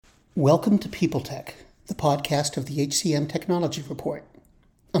Welcome to People Tech, the podcast of the HCM Technology Report.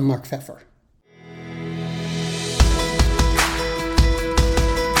 I'm Mark Pfeffer.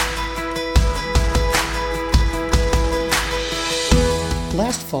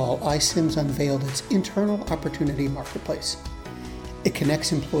 Last fall, iCIMS unveiled its Internal Opportunity Marketplace. It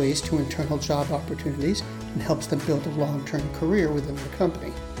connects employees to internal job opportunities and helps them build a long-term career within their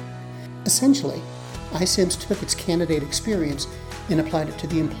company. Essentially, iCIMS took its candidate experience and applied it to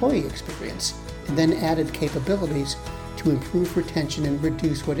the employee experience, and then added capabilities to improve retention and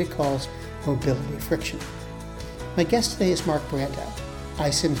reduce what it calls mobility friction. My guest today is Mark Brandau,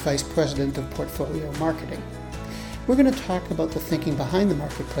 iCIMS Vice President of Portfolio Marketing. We're going to talk about the thinking behind the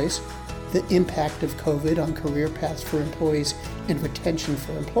marketplace, the impact of COVID on career paths for employees and retention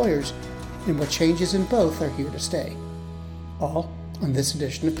for employers, and what changes in both are here to stay. All on this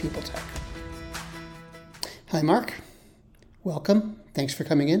edition of People Tech. Hi, Mark. Welcome. Thanks for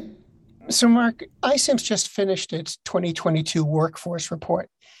coming in. So, Mark, iCIMS just finished its 2022 workforce report.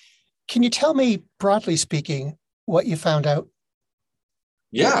 Can you tell me, broadly speaking, what you found out?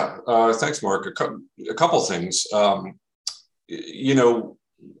 Yeah, thanks, Mark. A couple things. We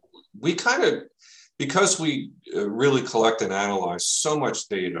because we really collect and analyze so much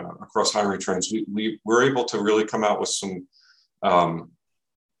data across hiring trends, we were able to really come out with some, some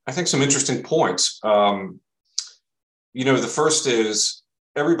interesting points. The first is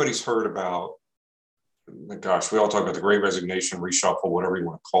everybody's heard about, we all talk about the Great Resignation, reshuffle, whatever you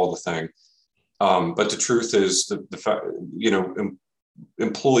want to call the thing. But the truth is the fact,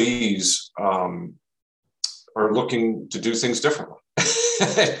 employees are looking to do things differently.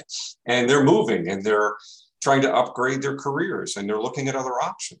 And they're moving and they're trying to upgrade their careers and they're looking at other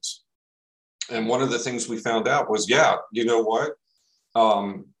options. And one of the things we found out was,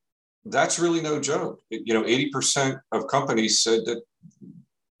 that's really no joke. 80% of companies said that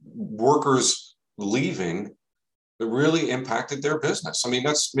workers leaving really impacted their business. I mean,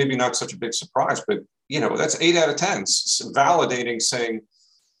 that's maybe not such a big surprise, but that's 8 out of 10 validating, saying,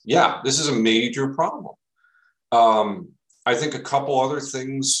 yeah, this is a major problem. I think a couple other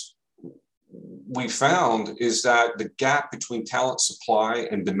things we found is that the gap between talent supply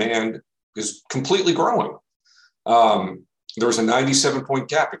and demand is completely growing. There was a 97-point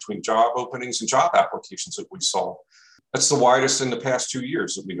gap between job openings and job applications that we saw. That's the widest in the past 2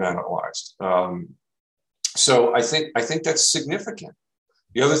 years that we've analyzed. So I think that's significant.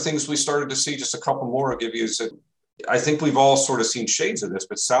 The other things we started to see, just a couple more I'll give you, is that I think we've all sort of seen shades of this,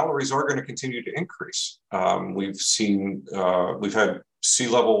 but salaries are going to continue to increase. We've had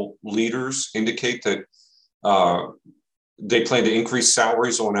C-level leaders indicate that they plan to increase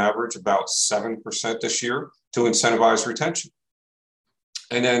salaries on average about 7% this year to incentivize retention.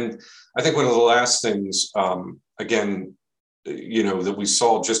 And then I think one of the last things, that we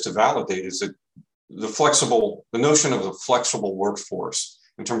saw just to validate is that the notion of the flexible workforce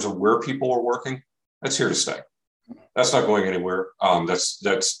in terms of where people are working, that's here to stay. That's not going anywhere.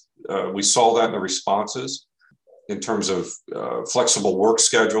 We saw that in the responses in terms of flexible work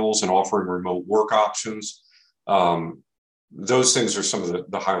schedules and offering remote work options. Those things are some of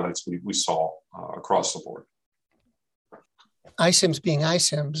the highlights we saw across the board. iCIMS being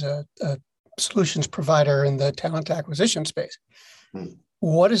iCIMS, a solutions provider in the talent acquisition space.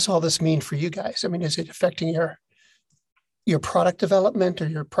 What does all this mean for you guys? I mean, is it affecting your product development or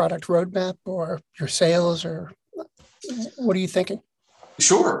your product roadmap or your sales, or what are you thinking?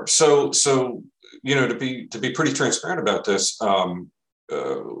 Sure. So to be pretty transparent about this,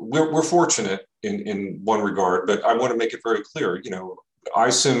 we're fortunate in one regard, but I want to make it very clear.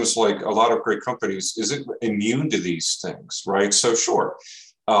 iCIMS, like a lot of great companies, isn't immune to these things, right? So sure,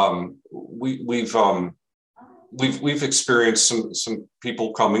 we've experienced some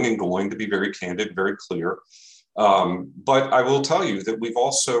people coming and going, to be very candid, very clear. But I will tell you that we've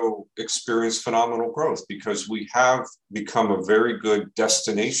also experienced phenomenal growth because we have become a very good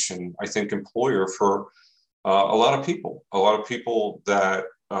destination, I think, employer for a lot of people that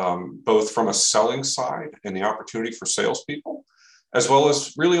both from a selling side and the opportunity for salespeople, as well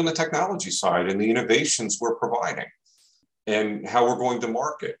as really on the technology side and the innovations we're providing and how we're going to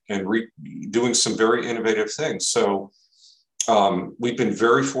market and doing some very innovative things. So we've been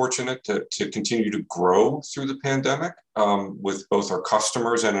very fortunate to continue to grow through the pandemic with both our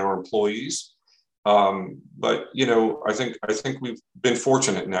customers and our employees. But I think we've been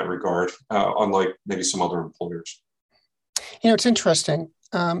fortunate in that regard, unlike maybe some other employers. It's interesting.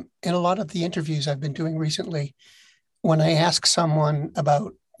 In a lot of the interviews I've been doing recently, when I ask someone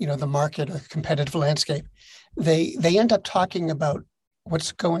about the market or competitive landscape, they end up talking about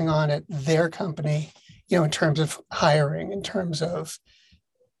what's going on at their company, in terms of hiring, in terms of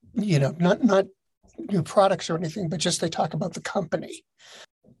not new products or anything, but just they talk about the company.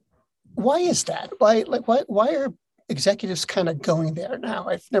 Why is that? Why are executives kind of going there now?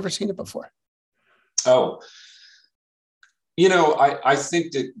 I've never seen it before. Oh, I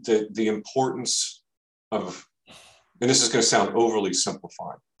think that the importance of, and this is going to sound overly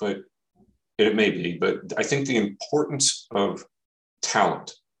simplified, but it may be, but I think the importance of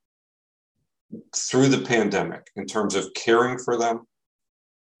talent through the pandemic in terms of caring for them,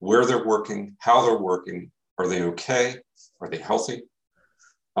 where they're working, how they're working, are they okay? Are they healthy?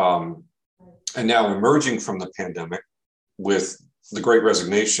 And now emerging from the pandemic with the Great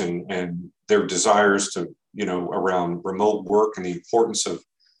Resignation and their desires to, around remote work and the importance of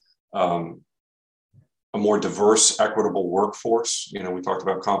a more diverse, equitable workforce. We talked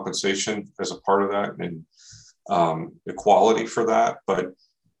about compensation as a part of that and equality for that. But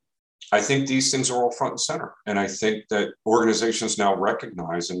I think these things are all front and center. And I think that organizations now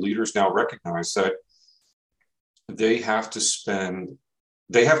recognize and leaders now recognize that they have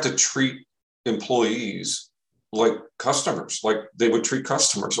to treat employees like customers, like they would treat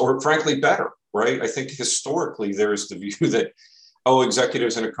customers, or frankly, better, right? I think historically there is the view that,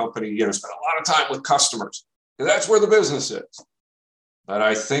 executives in a company, spend a lot of time with customers, because that's where the business is. But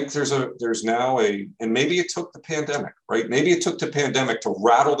I think there's now and maybe it took the pandemic, right? Maybe it took the pandemic to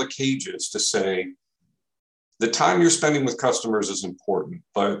rattle the cages to say, the time you're spending with customers is important,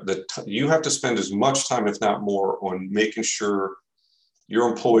 but you have to spend as much time, if not more, on making sure your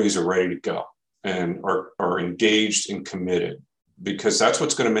employees are ready to go and are engaged and committed, because that's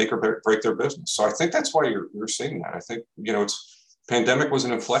what's going to make or break their business. So I think that's why you're seeing that. I think, pandemic was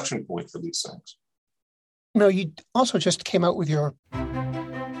an inflection point for these things. You also just came out with your...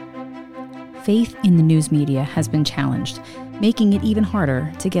 Faith in the news media has been challenged, making it even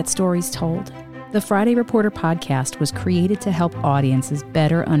harder to get stories told. The Friday Reporter podcast was created to help audiences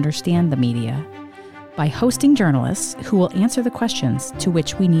better understand the media by hosting journalists who will answer the questions to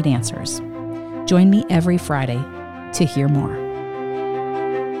which we need answers. Join me every Friday to hear more.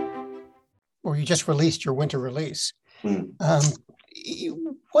 Or you just released your winter release.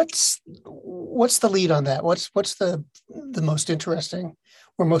 What's the lead on that? What's the most interesting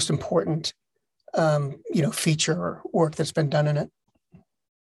or most important feature or work that's been done in it?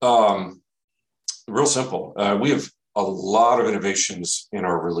 Real simple. We have a lot of innovations in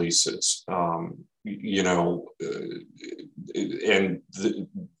our releases,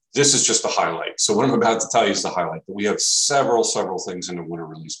 this is just the highlight. So what I'm about to tell you is the highlight. But we have several things in the winter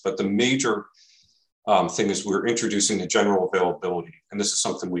release. But the major thing is we're introducing the general availability. And this is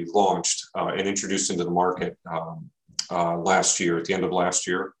something we launched and introduced into the market last year, at the end of last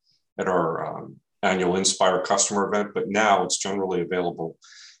year, at our annual Inspire customer event. But now it's generally available,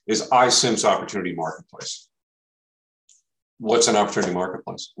 is iCIMS Opportunity Marketplace. What's an opportunity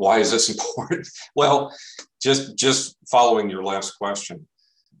marketplace? Why is this important? Well, just following your last question,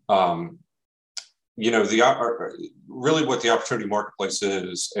 really what the opportunity marketplace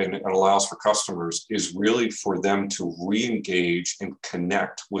is, and it allows for customers, is really for them to re-engage and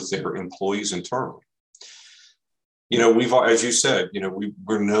connect with their employees internally. We've, as you said,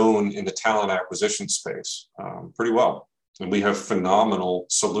 we're known in the talent acquisition space pretty well. And we have phenomenal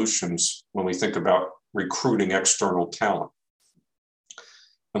solutions when we think about recruiting external talent.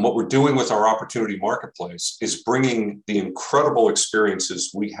 And what we're doing with our opportunity marketplace is bringing the incredible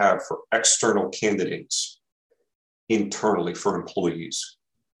experiences we have for external candidates internally for employees.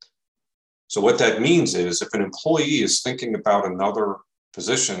 So what that means is if an employee is thinking about another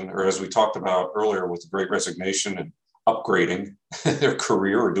position, or as we talked about earlier with the Great Resignation and upgrading their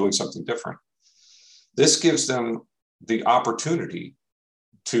career or doing something different, this gives them the opportunity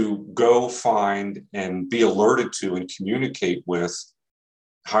to go find and be alerted to and communicate with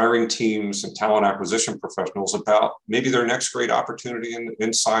hiring teams and talent acquisition professionals about maybe their next great opportunity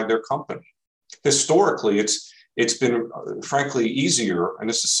inside their company. Historically, it's been frankly easier, and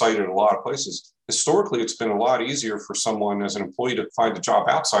this is cited in a lot of places, historically it's been a lot easier for someone as an employee to find a job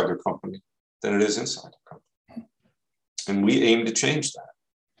outside their company than it is inside the company. And we aim to change that.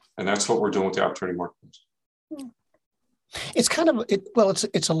 And that's what we're doing with the opportunity marketplace. It's kind of,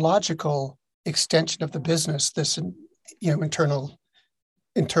 it's a logical extension of the business, this, internal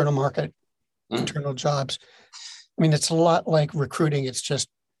market, internal jobs. I mean, it's a lot like recruiting. It's just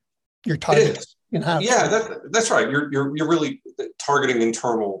your target in-house. Yeah, that's right. You're really targeting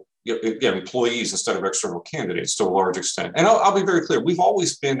internal employees instead of external candidates to a large extent. And I'll be very clear. We've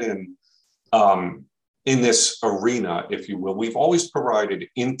always been in this arena, if you will. We've always provided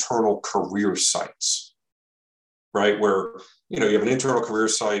internal career sites, right? Where you have an internal career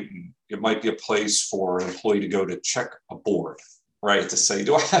site, and it might be a place for an employee to go to check a board. right? To say,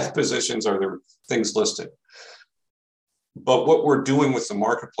 do I have positions? Are there things listed? But what we're doing with the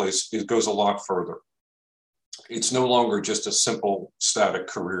marketplace, it goes a lot further. It's no longer just a simple static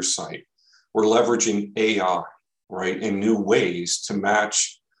career site. We're leveraging AI, right, in new ways to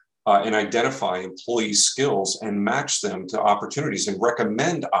match and identify employee skills and match them to opportunities and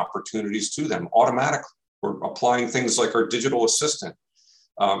recommend opportunities to them automatically. We're applying things like our digital assistant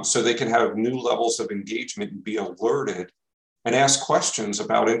so they can have new levels of engagement and be alerted and ask questions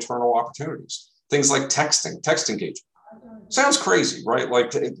about internal opportunities. Things like text engagement. Sounds crazy, right?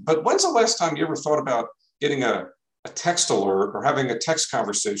 But when's the last time you ever thought about getting a text alert or having a text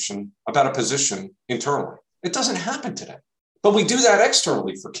conversation about a position internally? It doesn't happen today, but we do that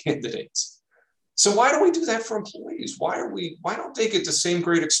externally for candidates. So why do we do that for employees? Why don't they get the same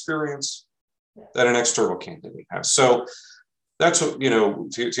great experience that an external candidate has? So that's what,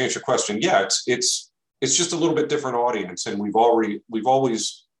 to answer your question. Yeah, it's just a little bit different audience. And we've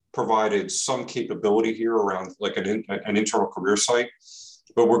always provided some capability here around like an internal career site,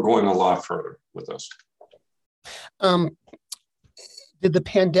 but we're going a lot further with this. Did the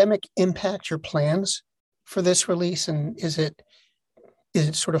pandemic impact your plans for this release? And is it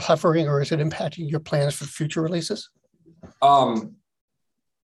sort of hovering, or is it impacting your plans for future releases? In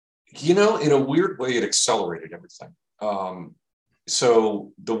a weird way, it accelerated everything.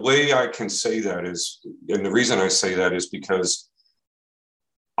 So the way I can say that is, and the reason I say that is because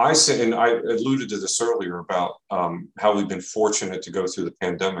I alluded to this earlier about how we've been fortunate to go through the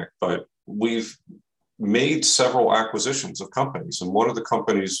pandemic, but we've made several acquisitions of companies. And one of the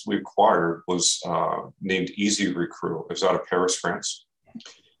companies we acquired was named Easy Recruit. It was out of Paris, France.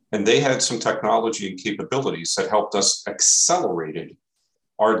 And they had some technology and capabilities that helped us accelerated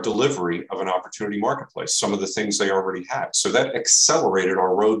our delivery of an opportunity marketplace, some of the things they already had. So that accelerated our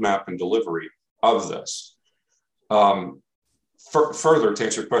roadmap and delivery of this. Further, to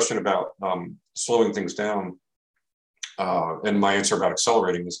answer your question about slowing things down, and my answer about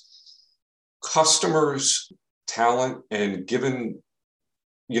accelerating is customers, talent, and given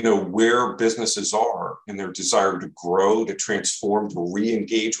where businesses are and their desire to grow, to transform, to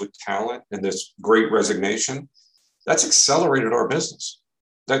re-engage with talent, and this great resignation, that's accelerated our business.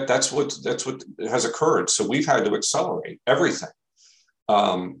 That's what has occurred. So we've had to accelerate everything,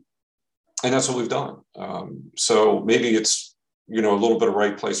 and that's what we've done. So maybe it's a little bit of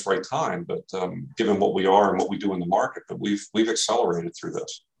right place, right time, but given what we are and what we do in the market, but we've accelerated through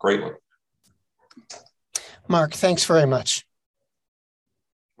this greatly. Mark, thanks very much.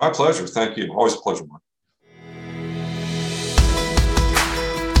 My pleasure. Thank you. Always a pleasure, Mark.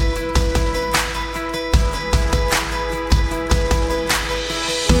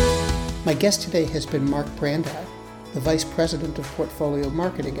 My guest today has been Mark Brandau, the Vice President of Portfolio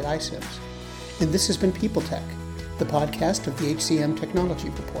Marketing at iCIMS. And this has been People Tech, the podcast of the HCM Technology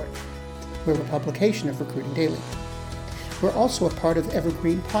Report. We're a publication of Recruiting Daily. We're also a part of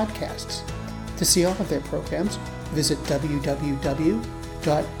Evergreen Podcasts. To see all of their programs, visit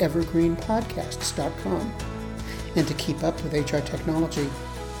www.evergreenpodcasts.com. And to keep up with HR technology,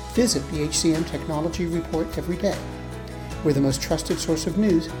 visit the HCM Technology Report every day. We're the most trusted source of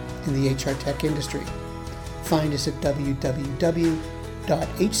news in the HR tech industry. Find us at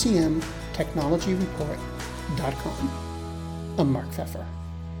www.hcmtechnologyreport.com. I'm Mark Pfeffer.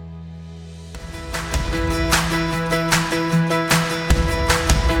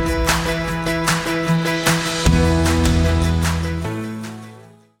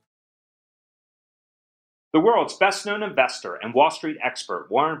 The world's best-known investor and Wall Street expert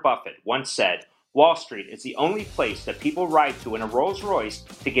Warren Buffett once said, "Wall Street is the only place that people ride to in a Rolls-Royce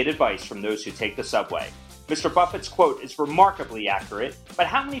to get advice from those who take the subway." Mr. Buffett's quote is remarkably accurate, but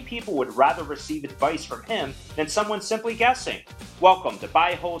how many people would rather receive advice from him than someone simply guessing? Welcome to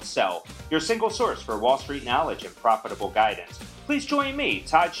Buy, Hold, Sell, your single source for Wall Street knowledge and profitable guidance. Please join me,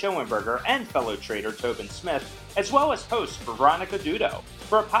 Todd Schoenberger, and fellow trader Tobin Smith, as well as host Veronica Dudo,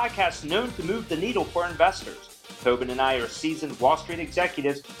 for a podcast known to move the needle for investors. Tobin and I are seasoned Wall Street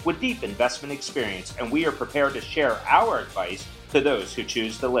executives with deep investment experience, and we are prepared to share our advice to those who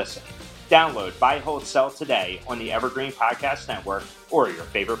choose to listen. Download Buy, Hold, Sell today on the Evergreen Podcast Network or your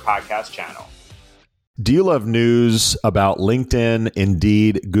favorite podcast channel. Do you love news about LinkedIn,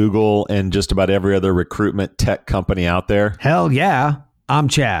 Indeed, Google, and just about every other recruitment tech company out there? Hell yeah. I'm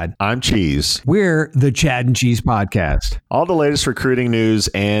Chad. I'm Cheese. We're the Chad and Cheese Podcast. All the latest recruiting news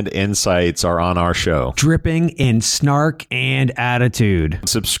and insights are on our show. Dripping in snark and attitude.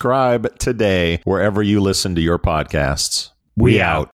 Subscribe today wherever you listen to your podcasts. We out.